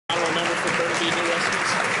Member for Burnaby, New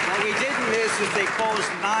Westminster. What we didn't miss is they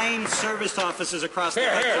closed 9 service offices across the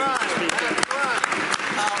country.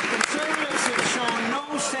 Conservatives have shown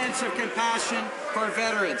no sense of compassion for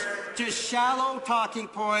veterans. Just shallow talking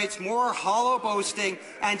points, more hollow boasting,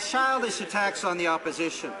 and childish attacks on the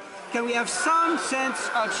opposition. Can we have some sense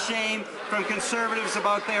of shame from Conservatives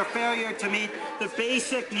about their failure to meet the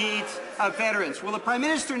basic needs of veterans? Will the Prime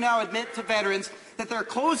Minister now admit to veterans that their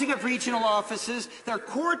closing of regional offices, their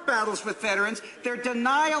court battles with veterans, their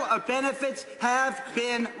denial of benefits have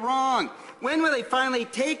been wrong? When will they finally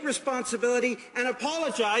take responsibility and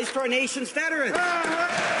apologize to our nation's veterans?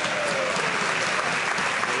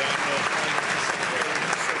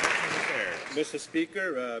 Mr.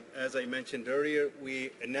 Speaker, as I mentioned earlier,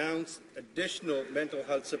 we announced additional mental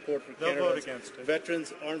health support for Canada's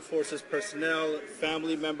veterans, armed forces personnel,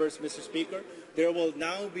 family members, Mr. Speaker. There will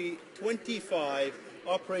now be 25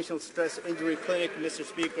 operational stress injury clinics, Mr.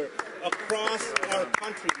 Speaker, across our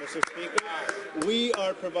country, Mr. Speaker. We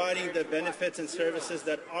are providing the benefits and services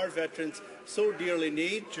that our veterans so dearly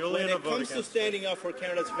need. Julian, when it comes to standing up for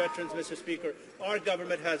Canada's veterans, Mr. Speaker, our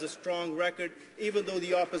government has a strong record, even though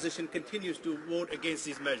the opposition continues to vote against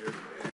these measures.